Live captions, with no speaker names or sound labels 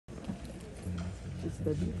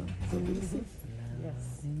the diva. So easy.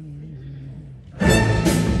 Yes.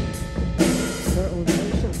 Her own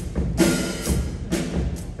version.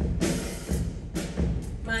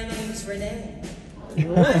 My name's Renee. I'm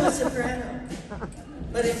a soprano.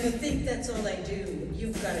 But if you think that's all I do,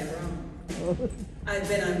 you've got it wrong. I've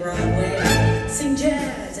been on Broadway, sing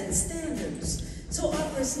jazz and standards, so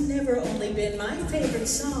opera's never only been my favorite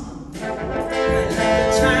song. I like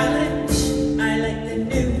the challenge, I like the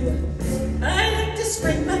new. I like to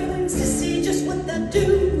spread my wings to see just what they'll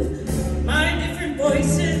do. My different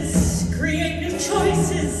voices create new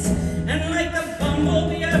choices, and like the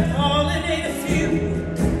bumblebee I pollinate a few.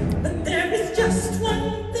 But there is just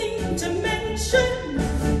one thing to mention,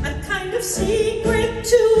 a kind of secret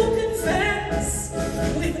to confess,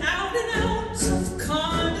 without an ounce of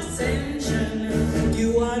condescension.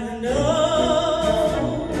 You ought to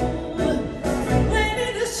know when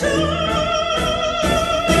it is shown.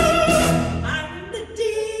 I'm the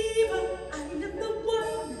diva, I am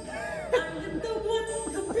the one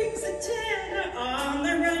who brings a tenor on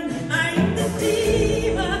the run. I am the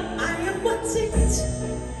diva, I am what's it.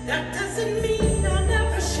 That doesn't mean I'll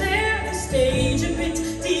never share the stage a bit.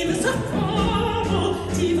 Divas are formal,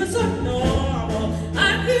 divas are normal.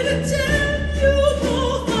 I'm here to tell you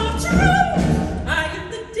both are true. I am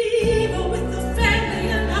the diva with the family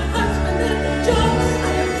and a husband and a job. I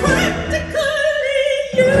am practically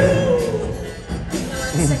you.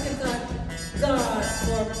 On second thought, God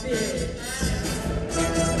forbid.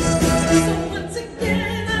 So once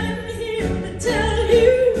again, I'm here to tell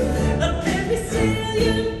you a very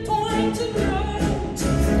salient point to note.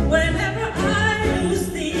 Whenever I lose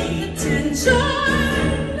the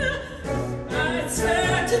attention, I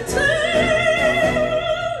swear to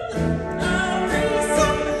tell, I'll raise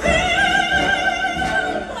some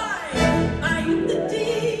hell. I am the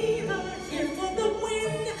diva, here for the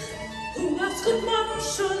win. Who else could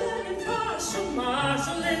marshal an impartial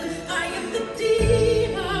marshalling? I am the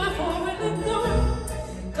diva for an alarm.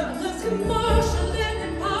 God loves him marshal and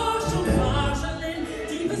impartial marshalling.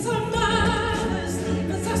 Divas are mothers,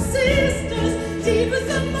 divas are sisters, divas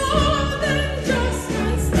are more than just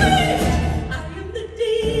on stage. I am the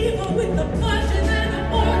diva with the budget and a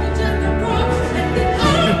mortgage and a bra and the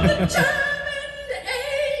undetermined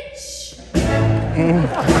age.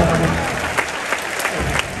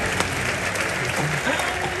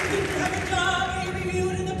 You have a job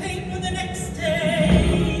reviewed in the paper the next day.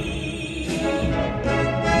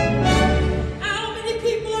 How many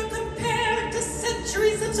people are compared to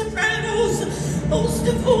centuries of sopranos, most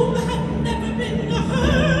of whom have never been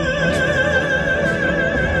heard?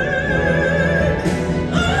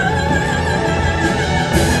 I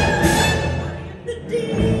am the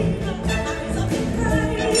diva, eyes of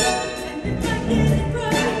pride, and if I get it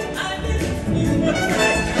right, I get a few more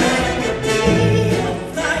tries. I am the diva,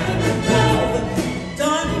 flying above,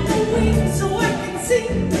 donning the wings so I can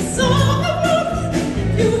sing the song of love. And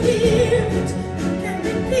if you hear it, you can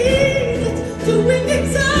repeat it, doing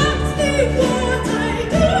exactly what I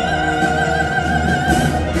do.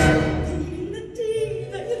 Being the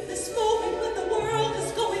diva in this moment when the world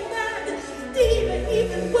is going mad, diva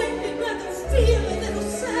even when